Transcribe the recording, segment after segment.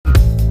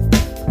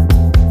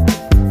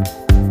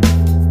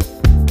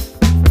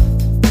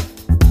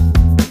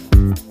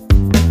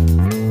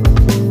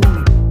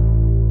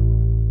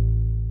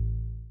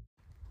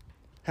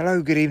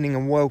Hello, good evening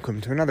and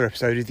welcome to another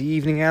episode of the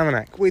Evening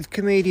Almanac with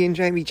comedian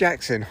Jamie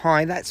Jackson.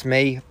 Hi, that's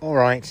me.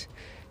 Alright,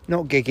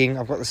 not gigging,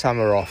 I've got the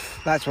summer off.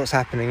 That's what's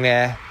happening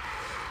there.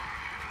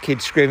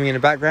 Kids screaming in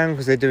the background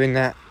because they're doing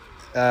that,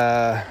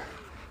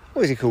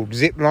 what is it called,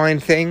 zip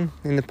line thing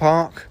in the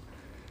park,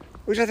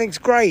 which I think's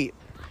great.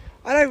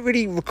 I don't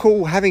really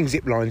recall having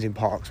zip lines in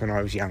parks when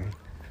I was young.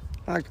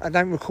 I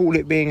don't recall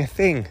it being a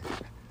thing.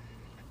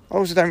 I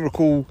also don't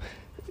recall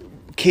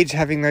kids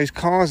having those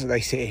cars that they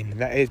sit in,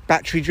 that is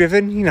battery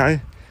driven, you know.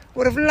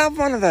 Would have loved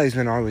one of those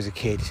when I was a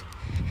kid.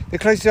 The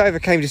closest I ever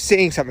came to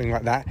seeing something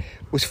like that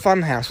was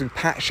Funhouse with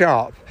Pat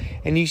Sharp,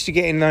 and you used to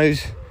get in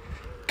those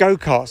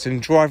go-karts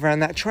and drive around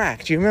that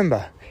track. Do you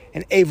remember?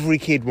 And every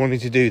kid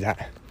wanted to do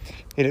that.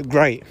 It looked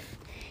great.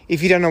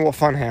 If you don't know what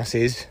Funhouse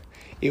is,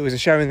 it was a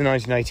show in the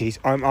 1980s.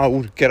 I'm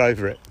old, get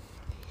over it.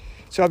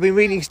 So I've been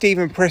reading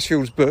Steven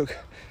Pressfield's book,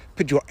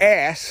 Put Your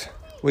Ass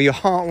Where Your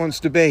Heart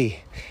Wants to Be.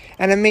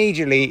 And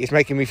immediately it's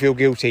making me feel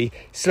guilty,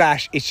 /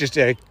 it's just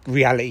a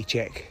reality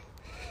check.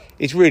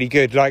 It's really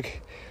good.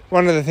 Like,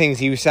 one of the things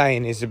he was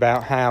saying is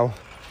about how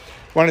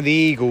one of the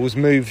Eagles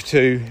moved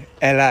to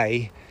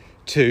LA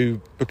to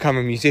become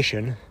a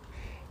musician,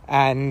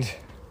 and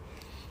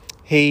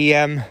he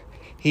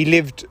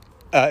lived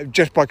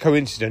just by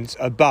coincidence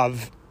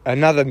above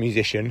another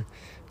musician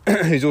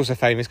who's also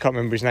famous, can't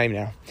remember his name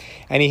now,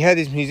 and he heard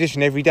this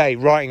musician every day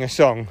writing a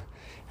song,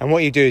 and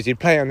what he'd do is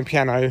he'd play it on the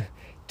piano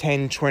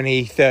 10,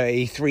 20,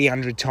 30,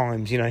 300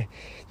 times, you know.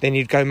 Then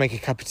you'd go make a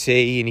cup of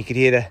tea and you could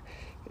hear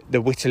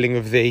the whittling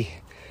of the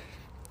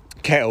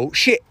kettle.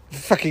 Shit,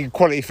 fucking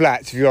quality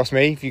flats, if you ask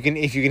me, if you can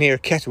hear a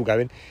kettle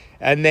going.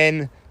 And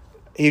then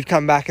he'd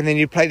come back and then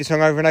you'd play the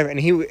song over and over. And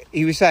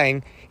he was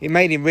saying it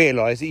made him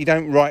realise that you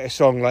don't write a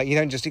song, like, you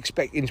don't just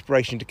expect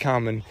inspiration to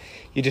come and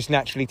you're just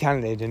naturally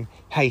talented and,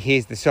 hey,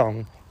 here's the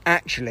song.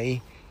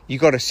 Actually, you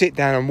got to sit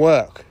down and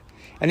work.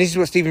 And this is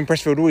what Steven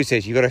Pressfield always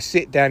says. You've got to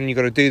sit down and you've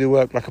got to do the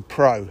work like a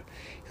pro.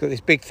 He's got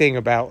this big thing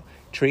about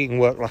treating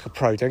work like a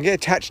pro. Don't get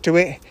attached to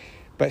it,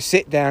 but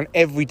sit down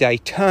every day,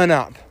 turn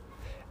up.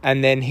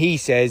 And then he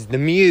says, the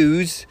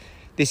muse,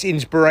 this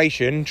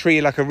inspiration, treat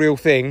it like a real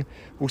thing,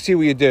 will see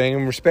what you're doing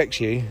and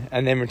respects you,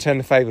 and then return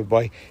the favour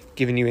by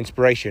giving you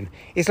inspiration.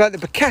 It's like the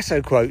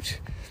Picasso quote,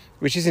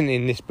 which isn't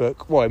in this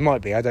book. Well, it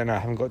might be. I don't know. I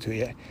haven't got to it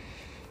yet.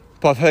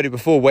 But I've heard it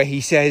before, where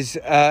he says,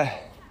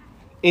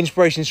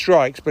 inspiration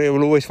strikes, but it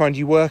will always find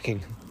you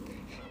working.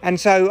 And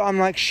so I'm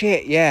like,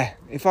 shit, yeah.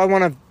 If I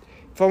want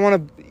to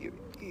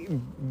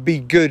be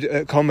good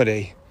at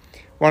comedy,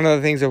 one of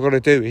the things I've got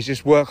to do is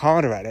just work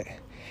harder at it.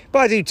 But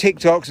I do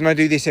TikToks and I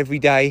do this every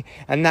day,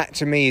 and that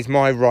to me is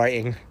my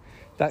writing.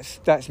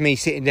 That's me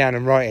sitting down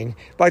and writing.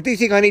 But I do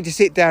think I need to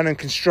sit down and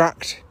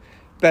construct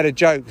better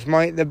jokes.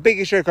 The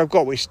biggest joke I've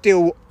got, which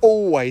still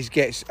always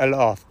gets a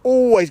laugh,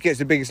 always gets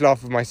the biggest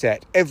laugh of my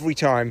set every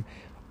time,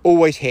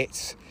 always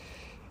hits.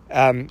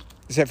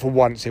 Except for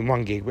once in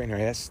one gig, but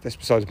anyway, that's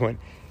beside the point,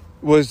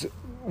 was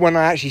when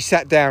I actually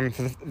sat down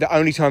for the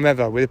only time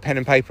ever with a pen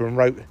and paper and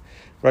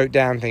wrote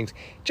down things.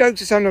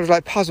 Jokes are sometimes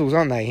like puzzles,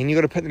 aren't they? And you've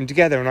got to put them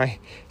together, and I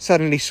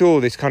suddenly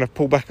saw this kind of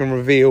pull back and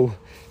reveal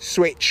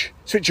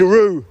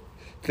switcheroo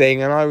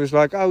thing, and I was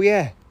like, oh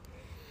yeah.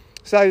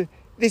 So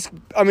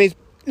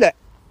look,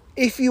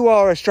 if you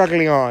are a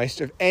struggling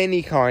artist of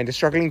any kind, a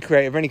struggling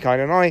creative of any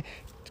kind, and I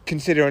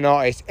consider an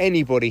artist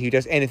anybody who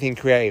does anything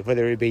creative,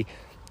 whether it be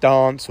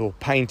dance or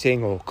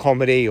painting or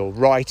comedy or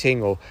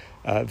writing or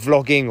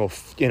vlogging or,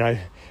 you know,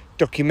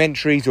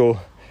 documentaries or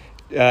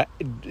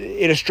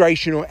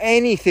illustration or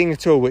anything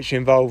at all which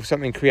involves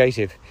something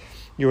creative,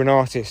 you're an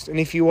artist. And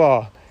if you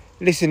are,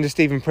 listen to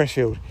Steven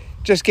Pressfield.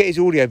 Just get his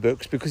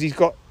audiobooks, because he's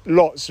got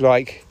lots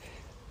like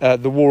The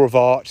War of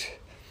Art,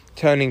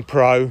 Turning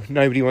Pro,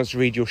 Nobody Wants to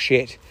Read Your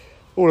Shit,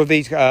 all of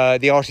these,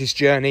 The Artist's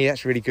Journey,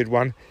 that's a really good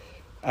one.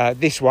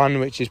 This one,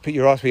 which is Put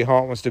Your Ass Where Your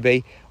Heart Wants to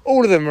Be.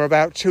 All of them are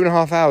about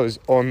 2.5 hours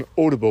on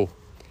Audible.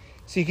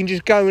 So you can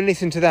just go and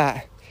listen to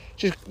that.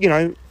 Just, you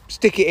know,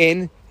 stick it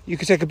in. You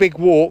can take a big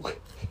walk,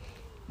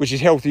 which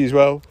is healthy as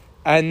well,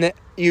 and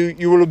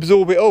you will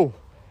absorb it all.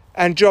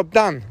 And job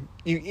done.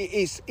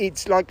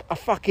 It's like a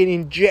fucking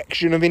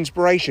injection of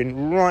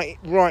inspiration right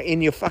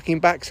in your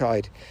fucking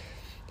backside.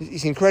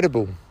 It's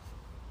incredible.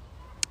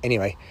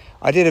 Anyway,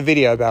 I did a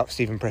video about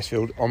Steven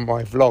Pressfield on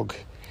my vlog.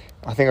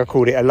 I think I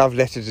called it A Love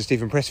Letter to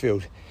Steven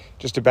Pressfield,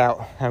 just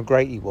about how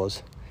great he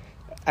was.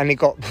 And it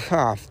got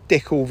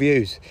dick all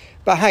views.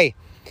 But hey,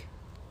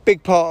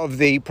 big part of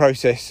the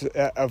process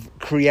of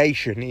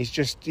creation is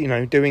just, you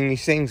know, doing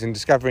these things and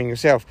discovering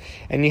yourself.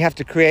 And you have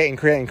to create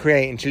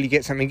until you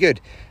get something good.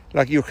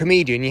 Like, you're a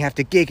comedian, you have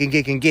to gig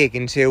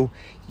until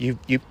you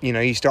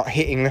start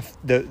hitting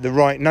the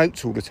right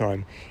notes all the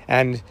time.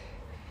 And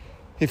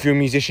if you're a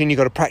musician, you've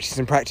got to practice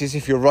and practice.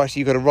 If you're a writer,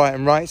 you've got to write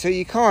and write. So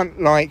you can't,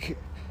 like,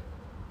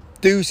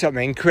 do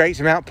something, create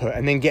some output,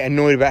 and then get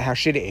annoyed about how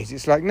shit it is.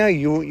 It's like, no,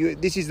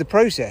 this is the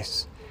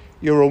process.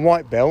 You're a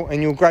white belt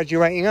and you're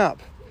graduating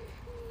up.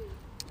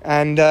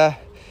 And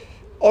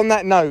on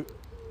that note,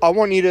 I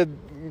want you to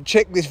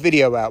check this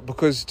video out,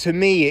 because to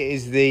me it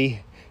is the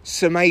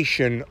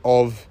summation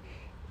of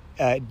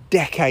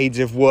decades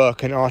of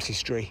work and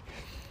artistry.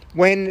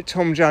 When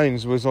Tom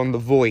Jones was on The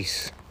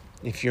Voice,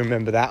 if you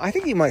remember that, I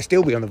think he might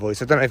still be on The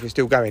Voice, I don't know if it's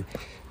still going,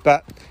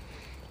 but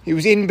he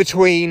was in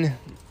between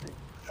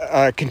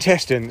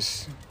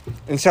contestants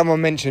and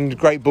someone mentioned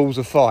Great Balls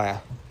of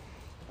Fire,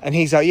 and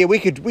he's like, yeah, we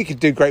could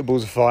do Great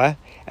Balls of Fire,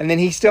 and then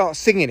he starts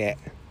singing it,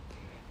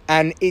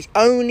 and it's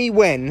only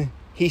when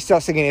he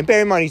starts singing it, and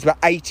bear in mind he's about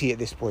 80 at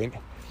this point,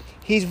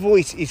 his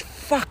voice is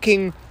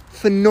fucking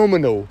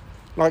phenomenal,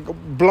 like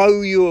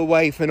blow you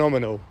away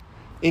phenomenal,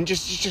 in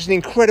just an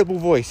incredible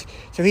voice.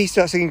 So he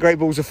starts singing Great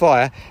Balls of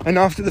Fire, and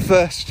after the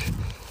first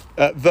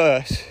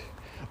verse,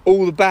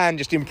 all the band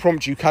just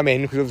impromptu come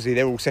in, because obviously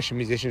they're all session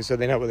musicians, so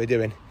they know what they're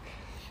doing.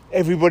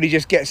 Everybody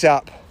just gets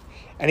up,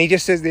 and he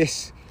just says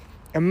this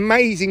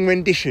amazing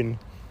rendition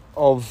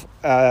of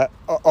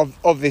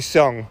this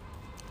song,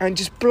 and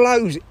just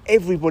blows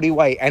everybody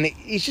away. And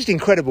it's just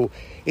incredible.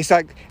 It's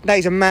like that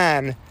is a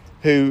man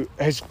who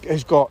has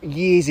got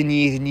years and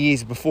years and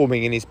years of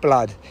performing in his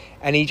blood,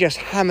 and he just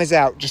hammers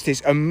out just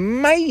this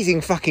amazing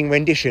fucking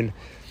rendition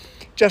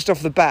just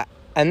off the bat.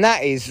 And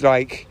that is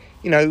like,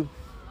 you know,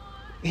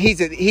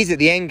 he's at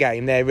the end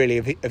game there really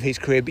of his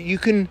career, but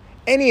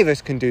any of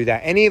us can do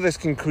that. Any of us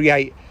can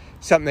create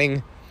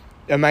something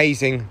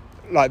amazing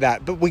like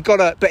that,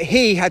 but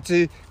he had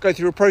to go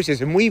through a process,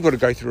 and we've got to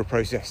go through a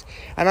process.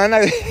 And I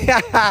know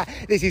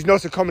this is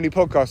not a comedy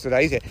podcast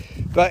today, is it?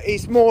 But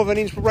it's more of an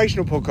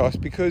inspirational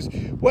podcast, because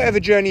whatever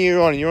journey you're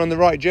on, and you're on the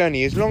right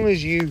journey, as long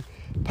as you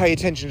pay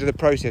attention to the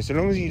process, as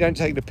long as you don't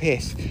take the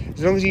piss,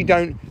 as long as you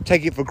don't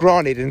take it for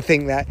granted and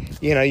think that,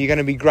 you know, you're going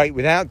to be great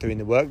without doing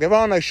the work. There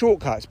are no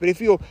shortcuts, but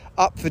if you're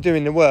up for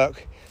doing the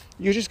work,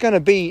 you're just going to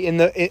be in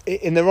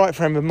the right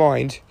frame of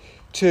mind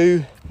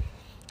to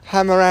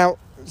hammer out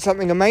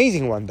something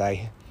amazing one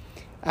day.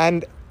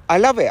 And I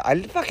love it.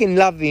 I fucking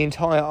love the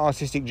entire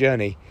artistic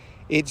journey.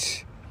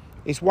 It's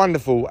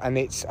wonderful, and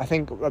it's, I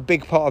think, a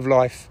big part of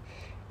life,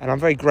 and I'm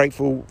very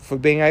grateful for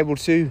being able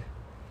to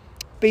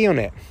be on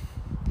it.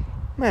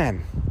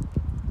 Man,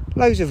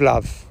 loads of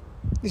love.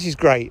 This is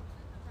great.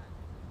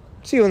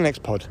 See you on the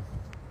next pod.